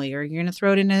guacamole, or you're going to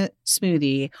throw it in a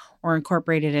smoothie or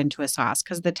incorporate it into a sauce,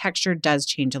 because the texture does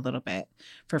change a little bit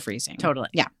for freezing. Totally.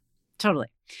 Yeah. Totally.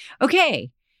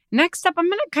 Okay. Next up, I'm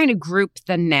going to kind of group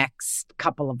the next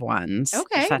couple of ones.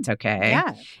 Okay. If that's okay.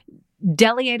 Yeah.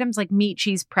 Deli items like meat,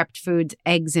 cheese, prepped foods,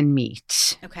 eggs, and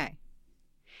meat. Okay.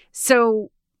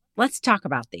 So let's talk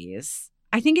about these.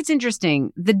 I think it's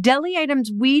interesting. The deli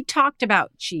items, we talked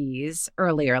about cheese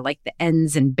earlier, like the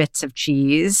ends and bits of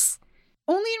cheese.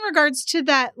 Only in regards to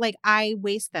that, like I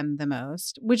waste them the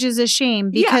most, which is a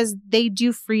shame because they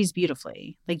do freeze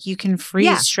beautifully. Like you can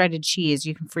freeze shredded cheese.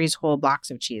 You can freeze whole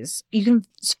blocks of cheese. You can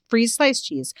freeze sliced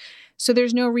cheese. So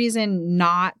there's no reason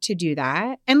not to do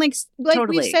that. And like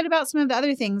Totally. we've said about some of the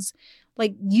other things,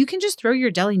 like you can just throw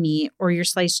your deli meat or your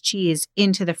sliced cheese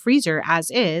into the freezer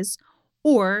as is,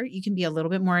 or you can be a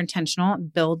little bit more intentional,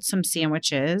 build some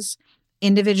sandwiches,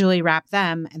 individually wrap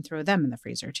them and throw them in the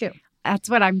freezer too.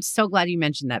 That's what I'm so glad you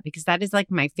mentioned that, because that is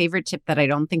like my favorite tip that I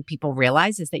don't think people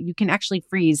realize, is that you can actually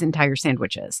freeze entire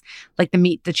sandwiches, like the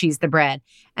meat, the cheese, the bread.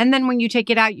 And then when you take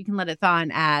it out, you can let it thaw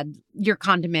and add your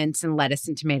condiments and lettuce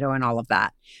and tomato and all of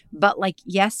that. But like,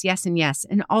 yes, yes, and yes.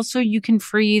 And also you can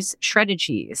freeze shredded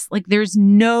cheese. Like there's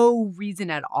no reason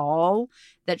at all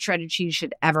that shredded cheese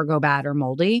should ever go bad or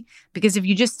moldy, because if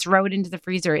you just throw it into the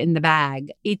freezer in the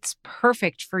bag, it's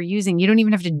perfect for using. You don't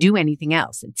even have to do anything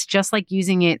else. It's just like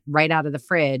using it right out of the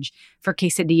fridge for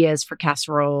quesadillas, for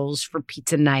casseroles, for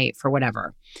pizza night, for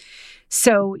whatever.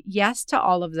 So yes to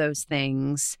all of those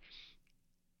things.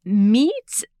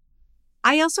 Meat,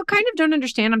 I also kind of don't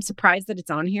understand. I'm surprised that it's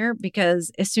on here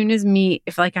because as soon as meat,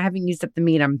 if like I haven't used up the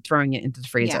meat, I'm throwing it into the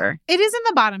freezer. Yeah. It is in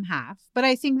the bottom half, but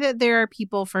I think that there are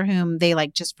people for whom they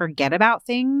like just forget about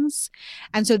things.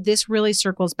 And so this really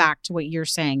circles back to what you're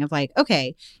saying of like,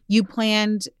 okay, you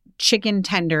planned chicken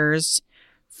tenders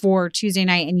for Tuesday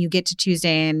night and you get to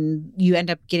Tuesday and you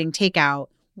end up getting takeout.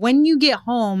 When you get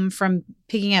home from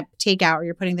picking up takeout or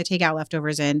you're putting the takeout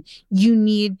leftovers in, you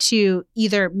need to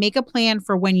either make a plan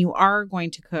for when you are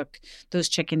going to cook those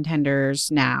chicken tenders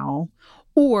now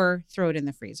or throw it in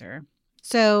the freezer.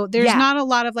 So there's not a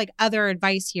lot of like other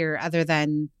advice here other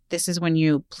than this is when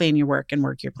you plan your work and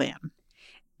work your plan.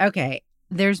 Okay.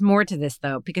 There's more to this,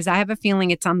 though, because I have a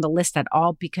feeling it's on the list at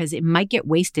all because it might get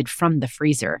wasted from the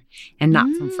freezer and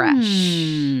not from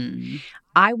fresh.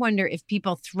 I wonder if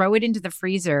people throw it into the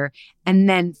freezer and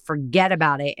then forget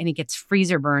about it and it gets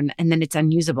freezer burned and then it's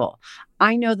unusable.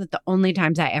 I know that the only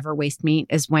times I ever waste meat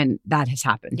is when that has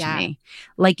happened to me.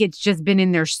 Like it's just been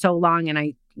in there so long and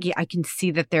I can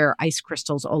see that there are ice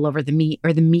crystals all over the meat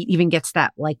or the meat even gets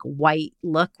that like white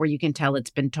look where you can tell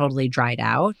it's been totally dried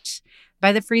out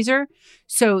by the freezer.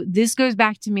 So this goes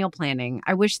back to meal planning.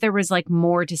 I wish there was like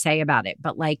more to say about it,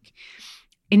 but like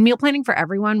in meal planning for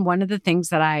everyone, one of the things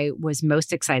that I was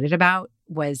most excited about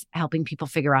was helping people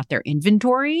figure out their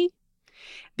inventory.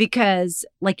 Because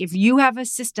like if you have a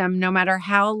system, no matter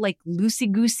how like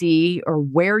loosey-goosey or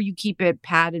where you keep it,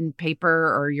 pad and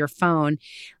paper or your phone,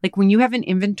 like when you have an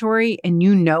inventory and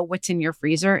you know what's in your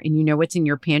freezer and you know what's in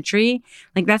your pantry,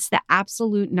 like that's the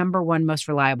absolute number one most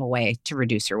reliable way to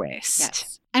reduce your waste.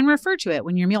 Yes. And refer to it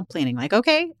when you're meal planning. Like,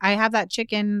 okay, I have that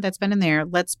chicken that's been in there.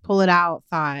 Let's pull it out,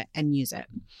 thaw it, and use it.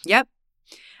 Yep.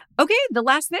 Okay, the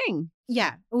last thing.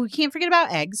 Yeah. We can't forget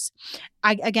about eggs.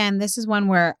 Again, this is one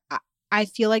where I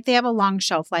feel like they have a long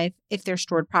shelf life if they're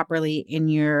stored properly in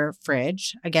your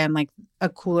fridge. Again, like a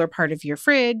cooler part of your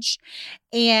fridge.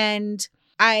 And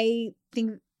I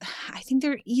think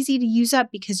they're easy to use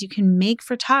up because you can make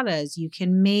frittatas, you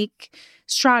can make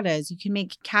stratas, you can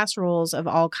make casseroles of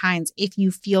all kinds if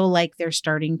you feel like they're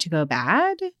starting to go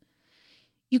bad.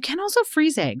 You can also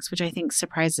freeze eggs, which I think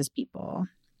surprises people.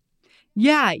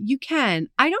 Yeah, you can.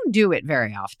 I don't do it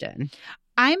very often.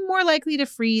 I'm more likely to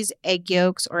freeze egg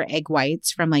yolks or egg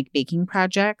whites from like baking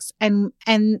projects. And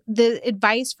the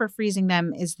advice for freezing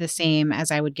them is the same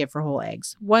as I would give for whole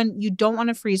eggs. One, you don't want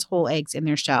to freeze whole eggs in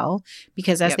their shell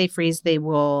because as they freeze, they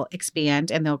will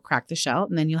expand and they'll crack the shell.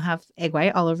 And then you'll have egg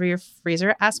white all over your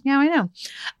freezer. Ask me how I know.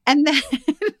 And then,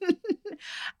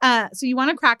 so you want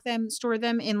to crack them, store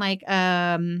them in like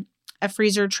a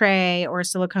freezer tray or a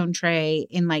silicone tray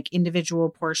in like individual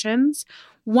portions.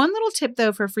 One little tip,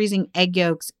 though, for freezing egg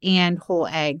yolks and whole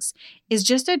eggs is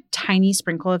just a tiny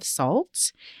sprinkle of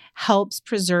salt helps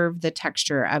preserve the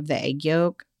texture of the egg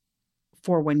yolk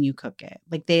for when you cook it.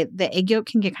 Like the egg yolk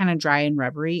can get kind of dry and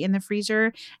rubbery in the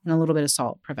freezer, and a little bit of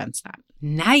salt prevents that.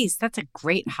 Nice. That's a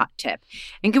great hot tip.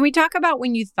 And can we talk about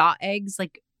when you thaw eggs?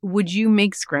 Like, would you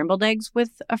make scrambled eggs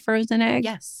with a frozen egg?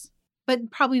 Yes.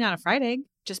 But probably not a fried egg,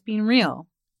 just being real.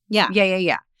 Yeah.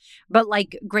 Yeah. But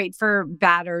like great for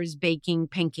batters, baking,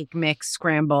 pancake mix,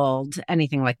 scrambled,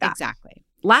 anything like that. Exactly.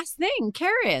 Last thing,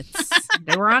 carrots.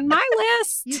 They were on my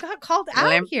list. You got called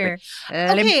out here.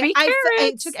 Okay,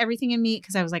 I took everything in me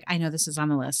because I was like, I know this is on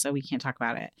the list, so we can't talk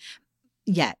about it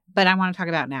yet. But I want to talk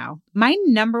about it now. My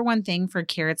number one thing for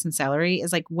carrots and celery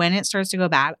is like when it starts to go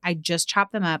bad, I just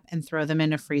chop them up and throw them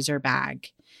in a freezer bag.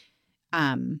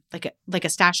 Like a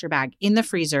stasher bag in the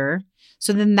freezer.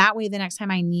 So then that way, the next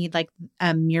time I need like a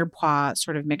mirepoix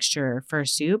sort of mixture for a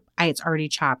soup, it's already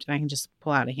chopped and I can just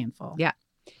pull out a handful. Yeah.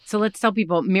 So let's tell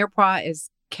people mirepoix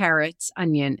is carrots,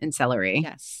 onion, and celery.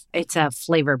 Yes. It's a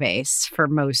flavor base for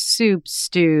most soups,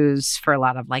 stews, for a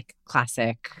lot of like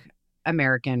classic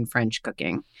American French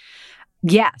cooking.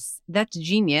 Yes, that's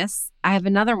genius. I have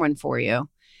another one for you.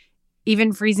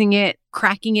 Even freezing it,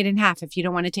 cracking it in half if you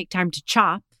don't want to take time to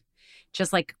chop.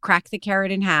 Just like crack the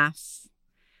carrot in half,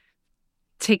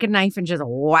 take a knife and just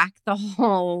whack the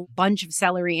whole bunch of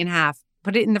celery in half,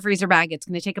 put it in the freezer bag. It's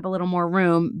going to take up a little more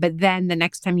room. But then the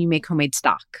next time you make homemade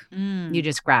stock, you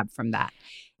just grab from that.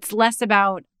 It's less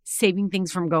about saving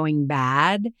things from going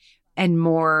bad and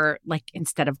more like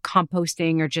instead of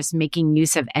composting or just making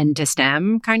use of end to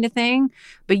stem kind of thing.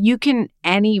 But you can,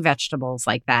 any vegetables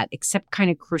like that, except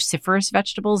kind of cruciferous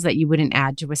vegetables that you wouldn't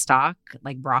add to a stock,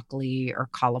 like broccoli or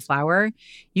cauliflower,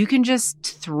 you can just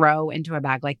throw into a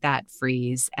bag like that,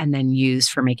 freeze, and then use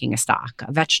for making a stock,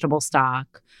 a vegetable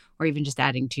stock, or even just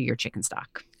adding to your chicken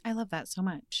stock. I love that so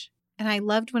much. And I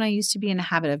loved when I used to be in the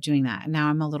habit of doing that. And now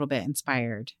I'm a little bit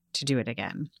inspired to do it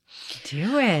again.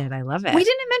 Do it. I love it. We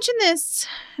didn't mention this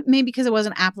maybe because it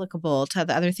wasn't applicable to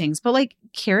the other things, but like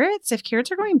carrots, if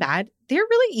carrots are going bad, they're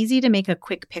really easy to make a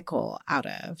quick pickle out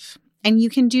of. And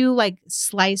you can do like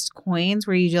sliced coins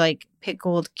where you do like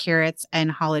pickled carrots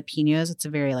and jalapenos. It's a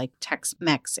very like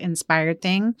Tex-Mex inspired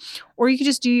thing. Or you could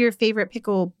just do your favorite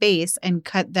pickle base and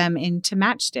cut them into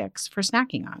matchsticks for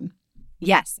snacking on.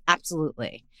 Yes,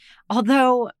 absolutely.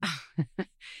 Although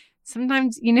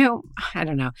sometimes, I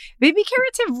don't know. Baby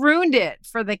carrots have ruined it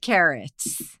for the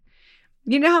carrots.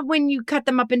 You know how when you cut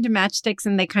them up into matchsticks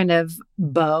and they kind of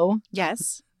bow?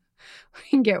 Yes. We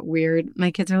can get weird.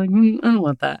 My kids are like, I don't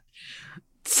want that.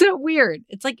 It's so weird.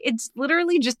 It's like, it's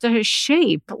literally just a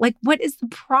shape. Like, what is the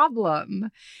problem?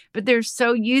 But they're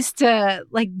so used to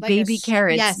like baby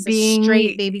carrots being a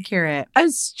straight baby carrot.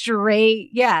 Yes.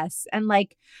 And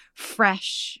like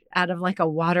fresh out of like a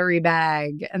watery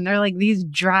bag. And they're like these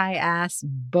dry ass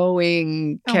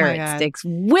bowing carrot sticks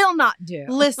will not do.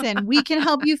 Listen, we can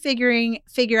help you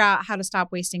figure out how to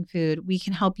stop wasting food. We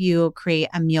can help you create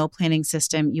a meal planning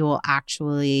system you will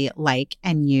actually like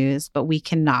and use, but we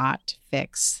cannot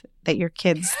fix that your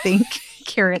kids think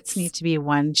carrots need to be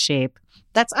one shape.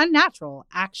 That's unnatural,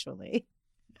 actually.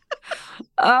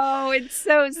 Oh, it's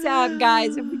so sad,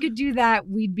 guys. If we could do that,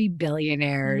 we'd be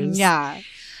billionaires. Yeah.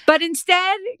 But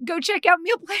instead, go check out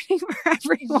Meal Planning for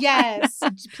Everyone. Yes,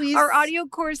 please. Our audio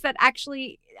course that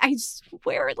actually, I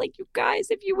swear, like you guys,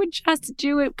 if you would just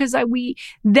do it, because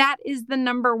that is the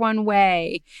number one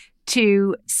way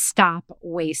to stop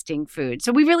wasting food.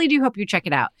 So we really do hope you check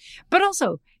it out. But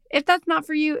also, if that's not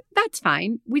for you, that's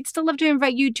fine. We'd still love to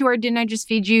invite you to our Didn't I Just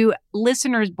Feed You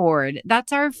listeners board.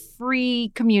 That's our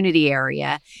free community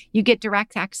area. You get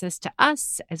direct access to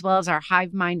us, as well as our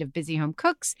hive mind of busy home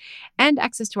cooks, and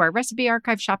access to our recipe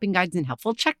archive, shopping guides, and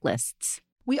helpful checklists.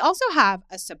 We also have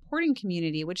a supporting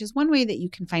community, which is one way that you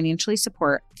can financially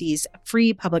support these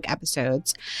free public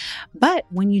episodes. But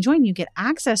when you join, you get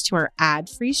access to our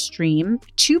ad-free stream,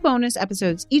 2 bonus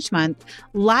episodes each month,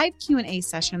 live Q&A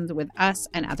sessions with us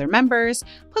and other members.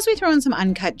 Plus, we throw in some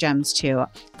uncut gems too.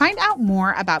 Find out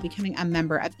more about becoming a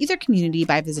member of either community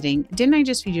by visiting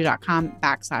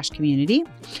didn'tijustfeedyou.com/community.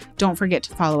 Don't forget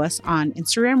to follow us on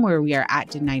Instagram, where we are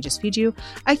at Didn't I Just Feed You.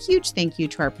 A huge thank you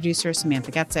to our producer,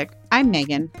 Samantha Getzik. I'm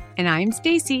Megan. And I'm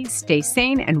Stacy. Stay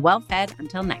sane and well-fed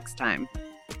until next time.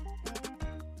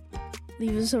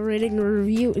 Leave us a rating or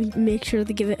review and make sure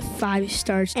to give it 5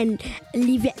 stars and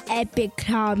leave an epic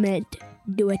comment.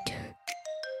 Do it.